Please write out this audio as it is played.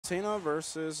Palutena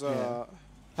versus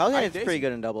Palutena's pretty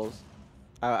good in doubles,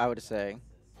 I would say.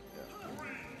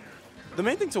 The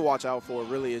main thing to watch out for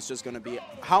really is just going to be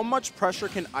how much pressure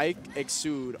can Ike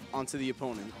exude onto the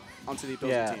opponent, onto the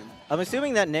opposing team. I'm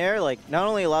assuming that Nair, like, not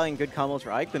only allowing good combos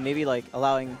for Ike, but maybe like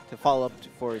allowing to follow up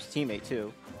for his teammate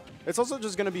too. It's also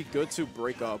just going to be good to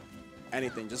break up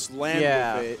anything, just land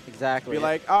with it. Exactly. Be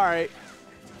like, all right.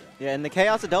 Yeah, in the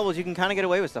chaos of doubles, you can kind of get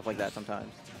away with stuff like that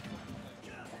sometimes.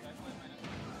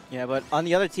 Yeah, but on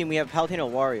the other team, we have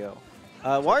Palutena Wario.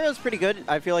 Wario's pretty good,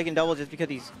 I feel like, in doubles just because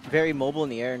he's very mobile in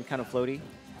the air and kind of floaty.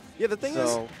 Yeah, the thing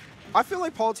is, I feel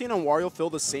like Palutena and Wario fill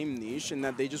the same niche in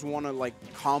that they just want to, like,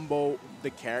 combo the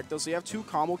characters. So you have two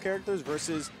combo characters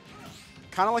versus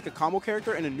kind of like a combo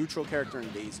character and a neutral character in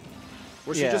Daisy,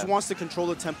 where she just wants to control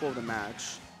the tempo of the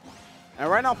match. And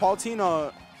right now,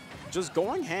 Palutena just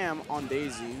going ham on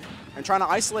Daisy and trying to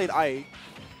isolate Ike,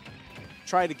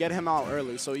 try to get him out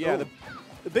early. So, yeah,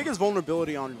 the biggest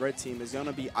vulnerability on Red Team is going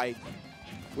to be Ike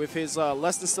with his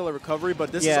less than stellar recovery,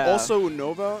 but this is also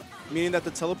Nova, meaning that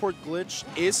the teleport glitch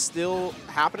is still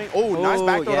happening. Oh, nice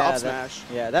backdoor up smash.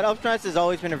 That up smash has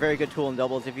always been a very good tool in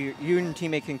doubles if you and your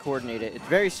teammate can coordinate it. It's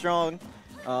very strong.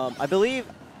 I believe,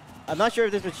 I'm not sure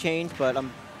if this was changed, but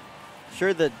I'm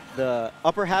sure that the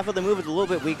upper half of the move is a little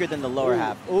bit weaker than the lower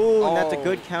half. Ooh, and that's a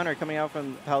good counter coming out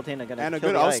from Palutena. And a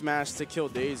good up smash to kill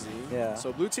Daisy. Yeah.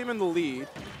 So blue team in the lead.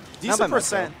 Decent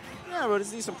percent. Yeah, but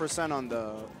it's decent percent on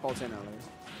the Palutena at least.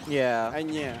 Yeah.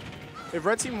 And yeah, if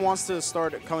Red Team wants to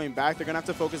start coming back, they're going to have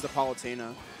to focus the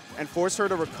Palutena and force her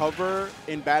to recover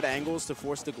in bad angles to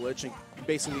force the glitch and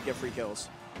basically get free kills.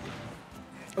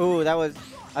 Ooh, that was...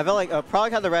 I felt like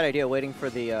Prog had the right idea, waiting for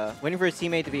his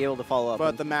teammate to be able to follow up.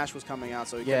 But the mash was coming out,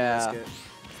 so he couldn't risk it.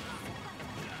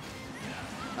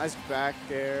 Nice back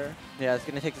air. Yeah, it's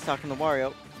going to take the stock from the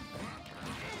Wario.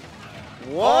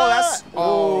 Whoa, that's...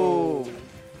 Oh.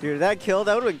 Dude, that kill,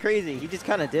 that would have been crazy. He just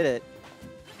kind of did it.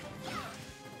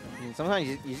 I mean, sometimes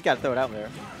you just got to throw it out there.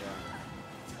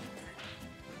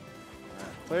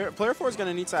 Yeah. Player 4 is going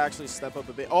to need to actually step up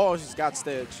a bit. Oh, he's got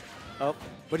Stitch. Oh.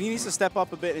 But he needs to step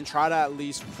up a bit and try to at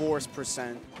least force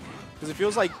percent. Because it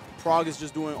feels like Prog is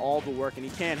just doing all the work, and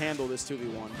he can't handle this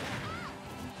 2v1.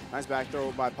 Nice back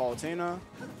throw by Palutena.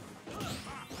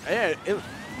 Yeah,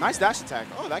 nice dash attack.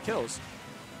 Oh, that kills.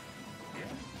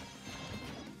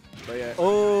 But yeah.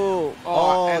 Oh,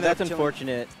 that's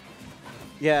unfortunate.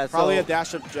 Yeah, probably a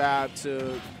dash up jab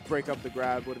to break up the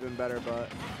grab would have been better, but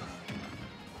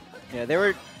yeah, they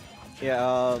were.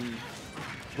 Yeah,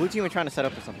 blue team were trying to set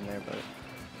up for something there, but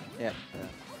yeah.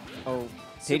 Oh,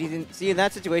 Daisy didn't see in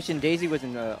that situation. Daisy was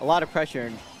in a lot of pressure,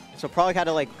 and so probably had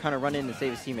to like kind of run in to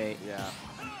save his teammate. Yeah,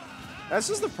 that's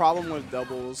just the problem with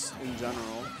doubles in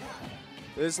general.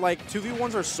 It's like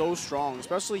 2v1s are so strong,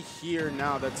 especially here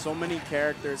now that so many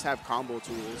characters have combo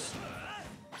tools.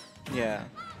 Yeah.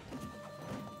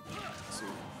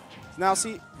 Now,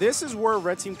 see, this is where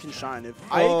Red Team can shine. If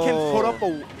I can put up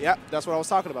a... Yeah, that's what I was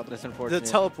talking about. That's unfortunate. The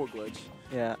teleport glitch.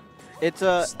 Yeah. It's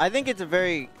I think it's a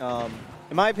very,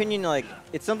 in my opinion, like,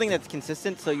 it's something that's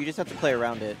consistent, so you just have to play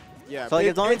around it. Yeah, so like,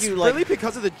 as long as you, like, really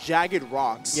because of the jagged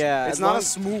rocks. Yeah. It's not a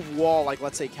smooth wall like,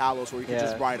 let's say, Kalos, where you can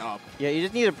just ride up. Yeah, you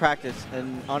just need to practice.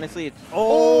 And honestly, it's...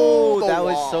 Oh, that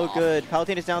was so good.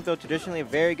 Palutena's down throw, traditionally a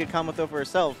very good combo throw for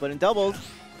herself. But in doubles,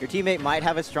 your teammate might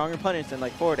have a stronger punish than,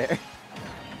 like, forward air.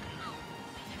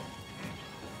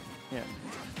 Yeah.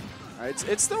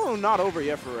 It's still not over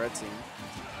yet for Red Team.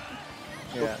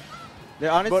 Yeah.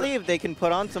 Honestly, if they can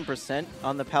put on some percent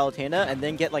on the Palutena and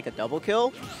then get like a double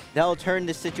kill, that'll turn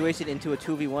this situation into a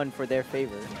 2v1 for their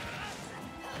favor.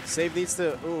 Save needs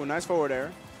to... Ooh, nice forward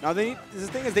air. Now, the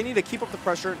thing is, they need to keep up the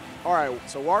pressure. All right,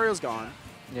 so Wario's gone.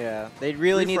 Yeah, they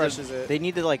really need to... They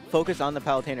need to like focus on the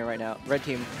Palutena right now. Red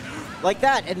Team. Like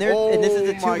that, and and this is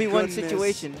a 2v1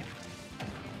 situation.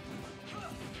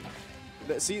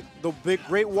 See, the big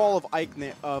great wall of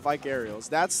Ike aerials.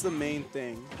 That's the main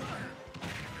thing.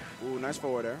 Ooh, nice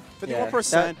forward air.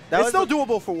 51%. It's still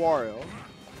doable for Wario.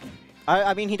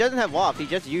 I mean, he doesn't have WAP. He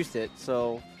just used it,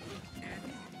 so...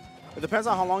 It depends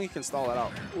on how long you can stall it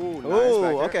out. Ooh, nice.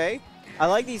 Ooh, okay. I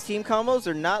like these team combos.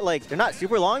 They're not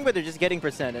super long, but they're just getting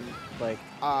percent, and like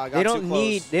they don't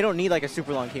need like a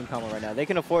super long team combo right now. They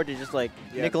can afford to just like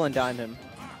nickel and dime him.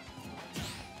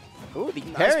 Ooh, the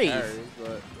parries.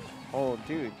 Oh,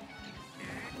 dude.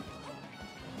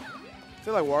 I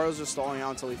feel like Wario's just stalling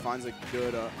out until he finds a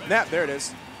good... there it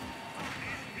is.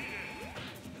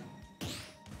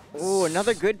 Ooh,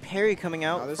 another good parry coming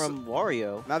out from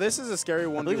Wario. Now, this is a scary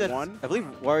 1v1. I believe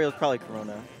Wario's probably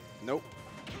Corona. Nope.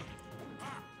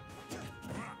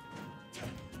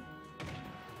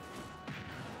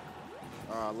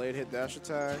 Late hit dash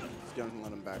attack. He's going to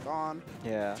let him back on.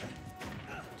 Yeah.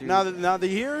 Dude. Now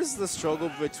here's the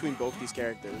struggle between both these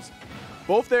characters.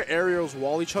 Both their aerials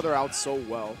wall each other out so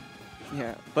well.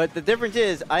 Yeah, but the difference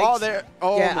is,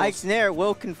 Ike's Nair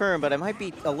will confirm, but it might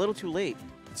be a little too late.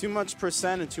 Too much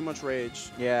percent and too much rage.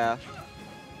 Yeah.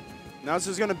 Now it's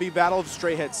just going to be battle of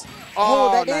straight hits.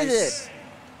 Oh, that nice. is it.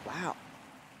 Wow.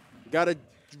 Got a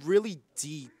really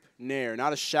deep Nair,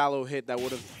 not a shallow hit that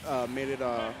would have made it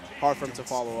hard for him to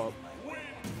follow up.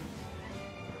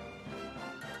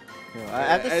 Yeah, I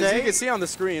have to As say, you can see on the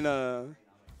screen,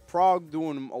 Prog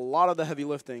doing a lot of the heavy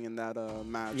lifting in that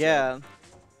match. Yeah.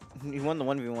 He won the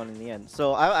 1v1 in the end.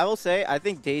 So I will say, I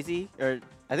think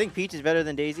I think Peach is better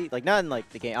than Daisy. Like, not in like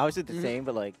the game, obviously the same,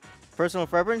 but like personal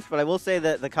preference. But I will say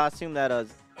that the costume that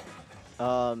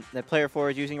that player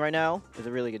 4 is using right now is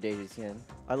a really good Daisy skin.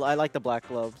 I like the black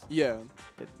gloves. Yeah,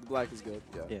 the black is good.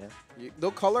 Yeah. Yeah.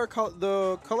 The color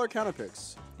counter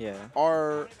picks. Yeah.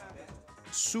 Are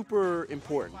super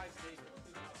important.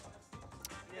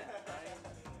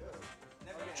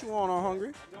 What you want,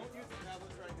 hungry?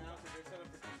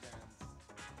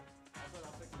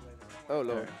 Oh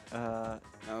Lord. No,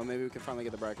 maybe we can finally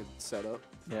get the bracket set up.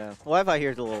 Yeah. Wi-Fi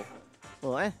here is a little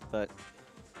but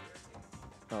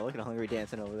oh, look at Hungry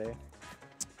dancing over there.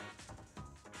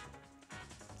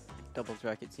 Doubles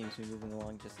bracket seems to be moving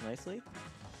along just nicely.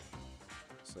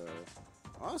 So,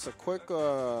 that's a quick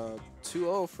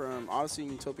 2-0 from Odyssey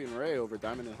and Utopian Ray over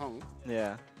Diamond and Hung.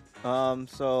 Yeah.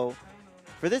 So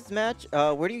for this match,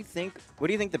 where do you think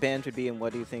the ban should be, and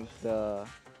what do you think the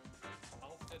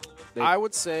I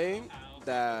would say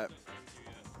that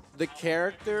the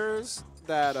characters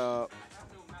that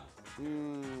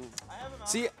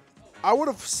see, I would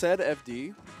have said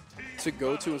FD to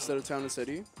go to instead of Town and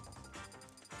City,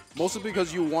 mostly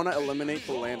because you want to eliminate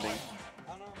the landing.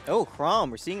 Oh,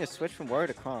 Chrom. We're seeing a switch from Wario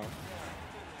to Chrom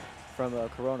from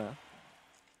Corona.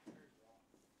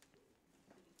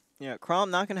 Yeah, Chrom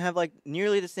not going to have like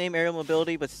nearly the same aerial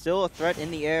mobility, but still a threat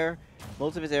in the air.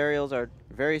 Most of his aerials are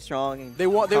very strong. And they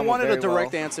wanted a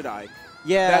direct answer to Ike.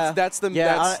 Yeah,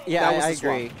 I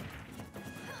agree.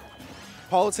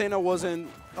 Palutena was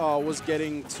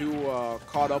getting too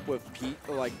caught up with Pete,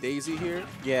 like Daisy here.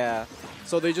 Yeah.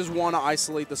 So they just want to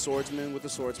isolate the swordsman with the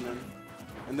swordsman,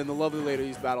 and then the lovely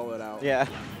ladies battle it out. Yeah.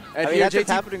 And I mean, that's what's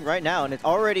happening right now, and it's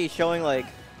already showing like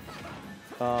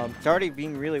it's already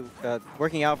being really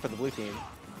working out for the blue team.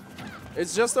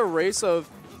 It's just a race of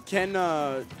can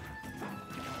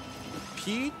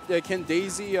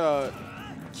Daisy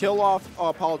kill off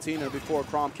Palutena before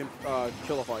Chrom can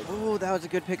kill a fight. Oh, that was a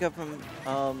good pickup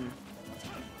from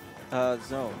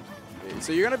Zone.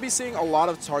 So you're going to be seeing a lot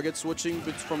of target switching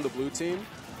from the blue team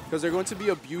because they're going to be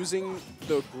abusing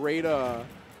the great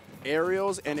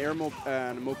aerials and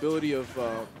and mobility of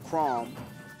Chrom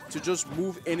to just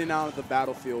move in and out of the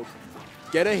battlefield.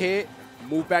 Get a hit,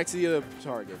 move back to the other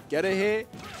target. Get a hit,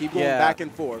 keep going back and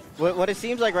forth. What it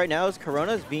seems like right now is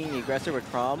Corona's being the aggressor with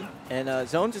Chrom, and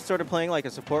Zone's just sort of pling like a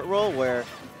support role where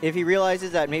if he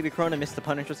realizes that maybe Corona missed the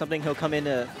punish or something, he'll come in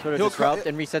to sort of disrupt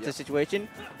and reset the situation,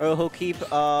 or he'll keep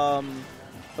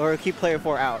player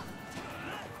 4 out.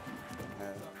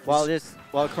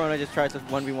 While Corona just tries to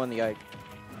 1v1 the Ike.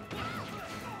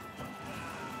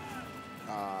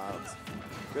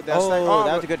 Good dash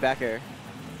that was a good back air.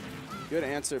 Good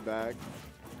answer back.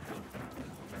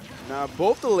 Now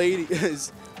both the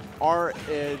ladies are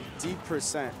a deep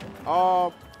percent.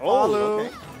 Okay.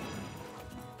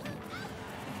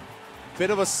 Bit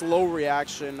of a slow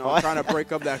reaction trying to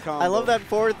break up that combo. I love that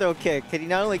forward throw kick. He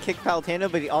not only kicked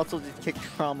Palutena, but he also just kicked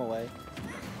Chrom away.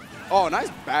 Oh, nice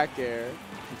back air.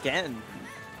 Again.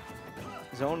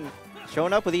 Zone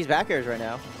showing up with these back airs right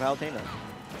now. Palutena.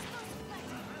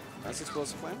 Nice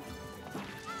explosive flame.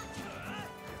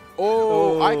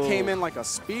 Oh, I came in like a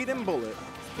speeding bullet.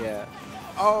 Yeah.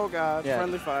 Oh, God. Yeah.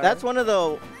 Friendly fire. That's one of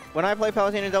the... When I play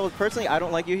Palutena doubles, personally, I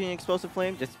don't like using explosive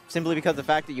flame, just simply because of the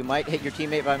fact that you might hit your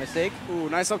teammate by mistake. Ooh,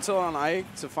 nice up tilt on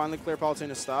Ike to finally clear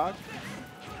Palutena's stock.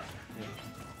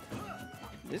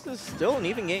 This is still an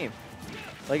even game.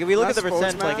 Like, if we look at the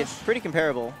percent, like, it's pretty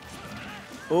comparable.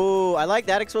 Ooh, I like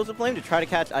that explosive flame to try to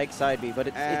catch Ike's side B, but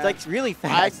it's like really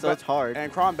fast, so it's hard.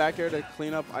 And Chrom back here to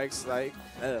clean up Ike's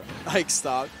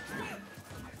stock.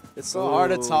 It's so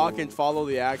hard to talk and follow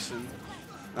the action.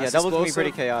 Nice yeah, doubles can be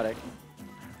pretty chaotic.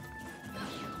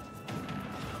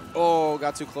 Oh,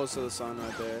 got too close to the sun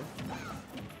right there.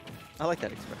 I like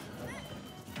that expression.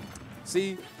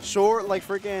 See, short, like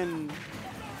freaking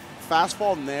fast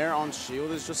fall Nair on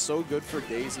shield is just so good for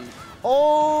Daisy.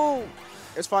 Oh!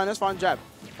 It's fine, jab.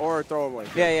 Or throw away.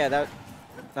 Yeah, that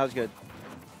was good.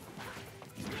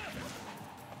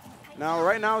 Now,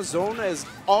 right now, Zone is,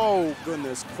 oh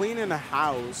goodness, cleaning the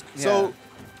house. Yeah. So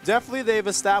definitely they've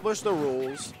established the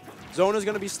rules. Zone is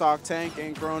going to be stock tank,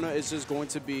 and Corona is just going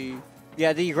to be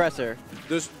Yeah, the aggressor.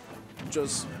 just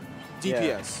DPS.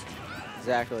 Yeah,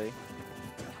 exactly.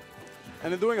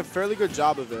 And they're doing a fairly good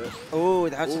job of it. Oh,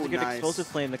 that was such Ooh, a good nice. explosive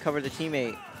flame to cover the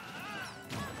teammate.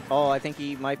 Oh, I think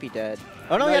he might be dead.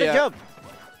 Oh no, Not he had yet. a jump.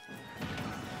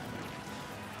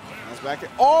 Nice back air.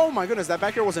 Oh my goodness, that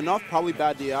back air was enough. Probably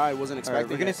bad DI. I wasn't All expecting right,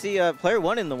 we're gonna it. see player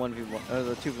 1 in the 1v1 or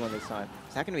the 2v1 this time.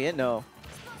 Is that gonna be it? No.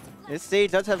 This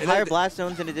stage does have And higher then- blast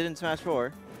zones than it did in Smash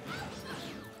 4.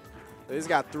 He's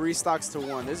got 3 stocks to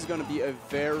 1. This is going to be a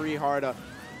very hard. Yeah.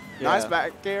 Nice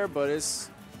back air, but this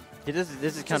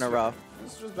is kind of rough.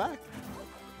 is just back.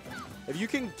 If you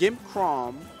can gimp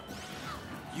Crom,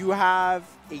 you have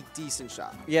a decent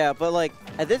shot. Yeah, but like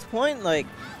at this point, like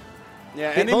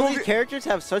Yeah, both these characters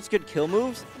have such good kill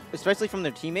moves, especially from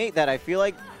their teammate, that I feel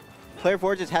like player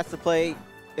 4 just has to play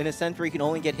in a sense where he can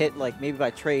only get hit like maybe by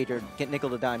trade or get nickel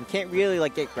to dime. He can't really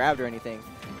like get grabbed or anything.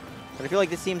 But I feel like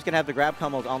this team's gonna have the grab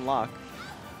combos on lock.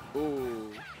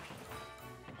 Ooh.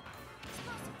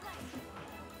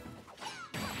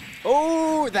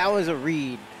 Oh, that was a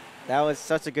read. That was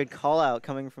such a good call out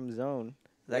coming from Zone.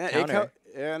 That Yeah, counter.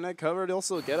 and that covered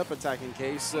also get up attack in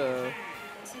case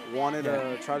wanted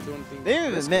to try to do anything. They didn't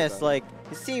even risky with miss. that. Like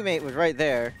his teammate was right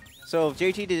there. So if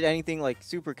JT did anything like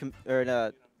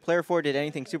player 4 did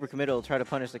anything super committal to try to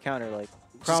punish the counter, like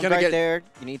Crom's gonna right get- there,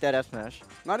 you need that F smash.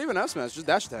 Not even F smash, just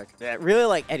dash attack. Yeah, really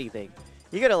like anything.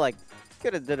 You gotta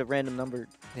did a random number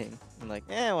thing and like,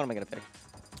 what am I gonna pick?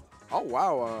 Oh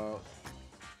wow.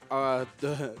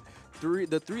 The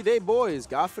 3-day boys,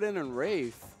 Goffin and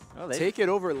Wraith, Oh, take it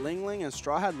over Ling Ling and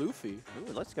Straw Hat Luffy.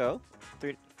 Ooh, let's go.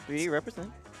 3D represent.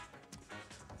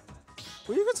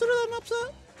 Would you consider that an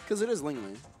upset? Because it is Ling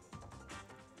Ling.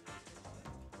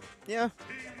 Yeah.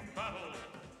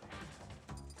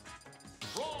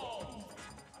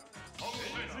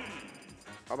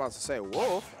 I'm about to say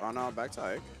Wolf. Oh no, back to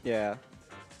Ike. Yeah.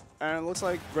 And it looks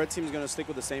like Red Team's going to stick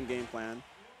with the same game plan.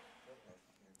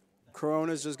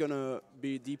 Corona's just going to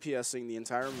be DPSing the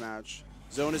entire match.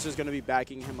 Zone is just going to be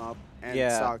backing him up and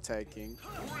stock taking.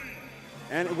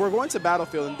 And we're going to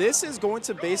Battlefield, and this is going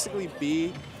to basically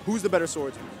be who's the better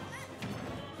swordsman.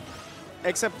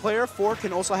 Except player 4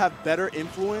 can also have better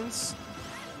influence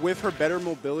with her better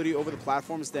mobility over the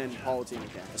platforms than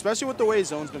Palutena can, especially with the way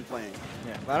Zone's been playing.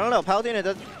 Yeah. But I don't know.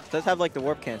 Palutena does have like the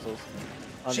warp cancels.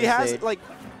 She has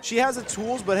she has the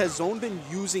tools, but has Zone been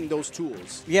using those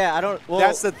tools? Yeah, I don't. Well,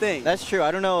 that's the thing. That's true.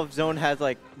 I don't know if Zone has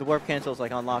like the warp cancels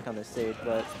like on lock on this stage,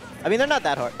 but I mean they're not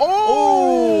that hard.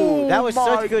 Oh, that was my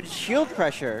such good shield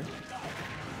pressure.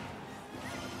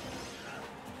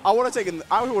 I would have taken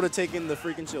the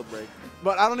freaking shield break,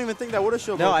 but I don't even think that would have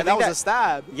shield No, broken. I think that was a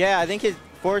stab. Yeah, I think his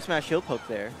forward smash shield poke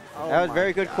there. Oh that was my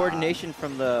very good God. coordination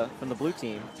from the blue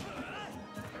team.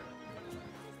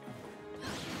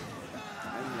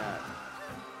 And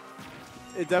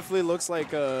it definitely looks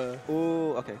like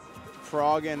Ooh, okay.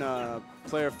 Prog and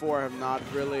player 4 have not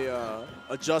really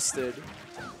adjusted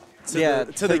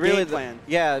to the really game plan.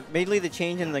 Yeah, mainly the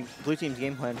change in the blue team's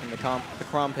game plan from the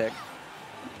Crom pick.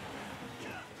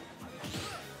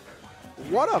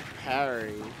 What a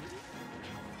parry.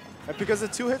 And because the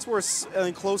 2 hits were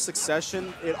in close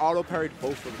succession, it auto-parried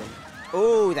both of them.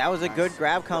 Oh, that was a good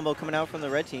grab combo coming out from the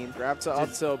red team. Grab to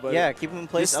up tilt, but yeah, keep him in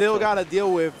place. you still up tilt. got to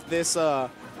deal with this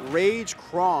Rage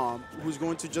Crom, who's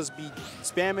going to just be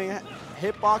spamming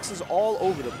hitboxes all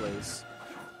over the place.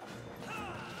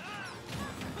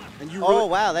 And you Oh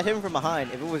wow, that hit him from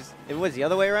behind. If it was the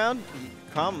other way around,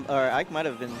 Crom or Ike might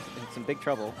have been in some big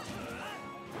trouble.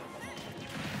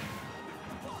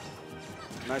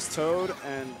 Nice Toad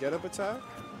and get up attack.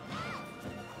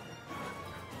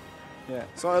 Yeah.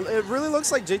 So it really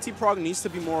looks like JTPROG needs to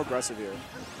be more aggressive here.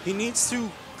 He needs to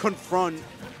confront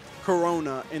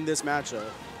Corona in this matchup.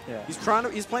 Yeah.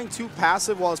 He's playing too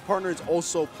passive while his partner is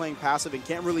also playing passive and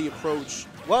can't really approach.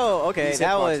 Whoa, okay, these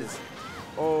that hitboxes.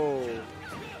 was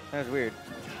that was weird.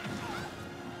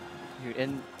 Dude,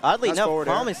 and oddly Nice enough, forward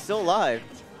Crom air. is still alive.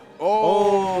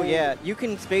 Oh, Yeah, you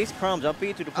can space Crom's up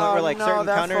B to the point Oh, where like no, certain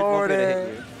that counters won't forward be able to air.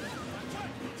 hit you.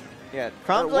 Yeah,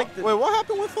 Crom's like wait, what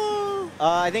happened with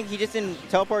I think he just didn't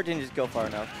teleport, didn't just go far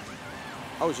enough.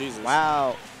 Oh Jesus!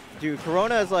 Wow, dude,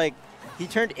 Corona is like he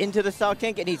turned into the stock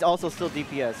tank and he's also still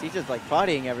DPS. He's just like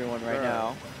bodying everyone right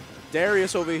now.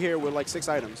 Darius over here with like 6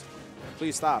 items.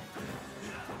 Please stop.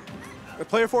 The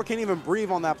player 4 can't even breathe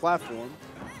on that platform,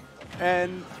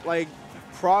 and like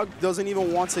Prog doesn't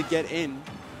even want to get in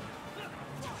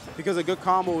because a good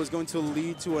combo is going to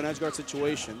lead to an edgeguard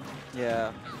situation.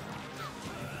 Yeah.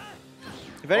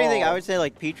 If anything, Oh. I would say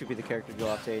like Peach would be the character to go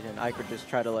off stage, and I could just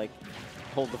try to like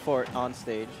hold the fort on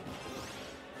stage.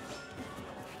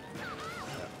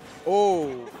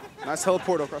 Oh, nice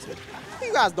teleport across the. What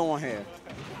you guys doing here?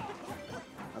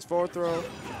 Nice forward throw.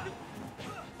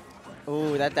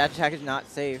 Oh, that attack is not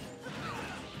safe.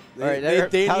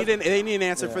 They need an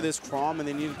answer Yeah. for this Chrom, and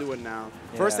they need to do it now.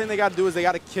 First Yeah. thing they got to do is they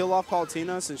got to kill off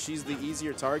Palutena since she's the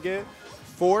easier target.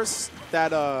 Force that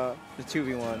The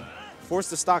 2v1. force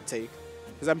the stock take,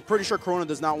 because I'm pretty sure Corona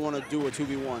does not want to do a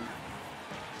 2v1,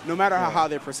 no matter how high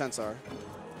their percents are.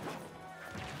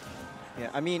 Yeah,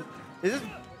 I mean, this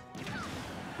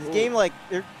game, like,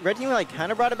 red team, like,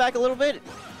 kind of brought it back a little bit.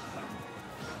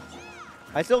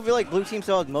 I still feel like blue team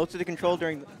still has most of the control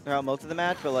throughout most of the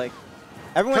match, but, like,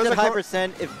 everyone's at high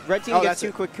percent. If red team gets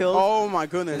 2 quick kills, oh my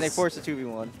goodness, then they force a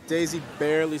 2v1. Daisy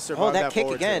barely survived that kick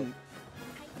forward again.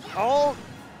 tilt.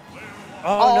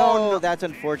 Oh, no, no. that's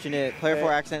unfortunate. Player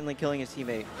 4 accidentally killing his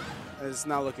teammate. It's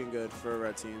not looking good for a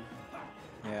red team.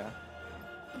 Yeah.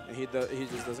 And he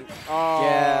just doesn't. Oh,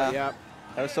 Yeah. Yep.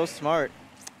 That was so smart.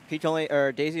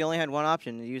 Daisy only had one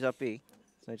option to use up B,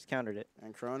 so I just countered it.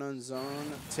 And Corona and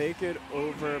Zone take it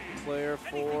over player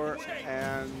 4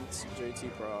 and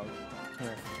JTPROG. Yeah.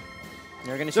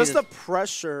 You're gonna Just see the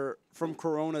pressure from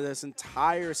Corona this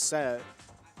entire set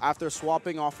after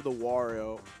swapping off of the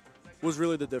Wario was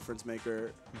really the difference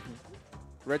maker.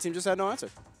 Red team just had no answer.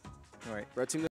 All right. Red team.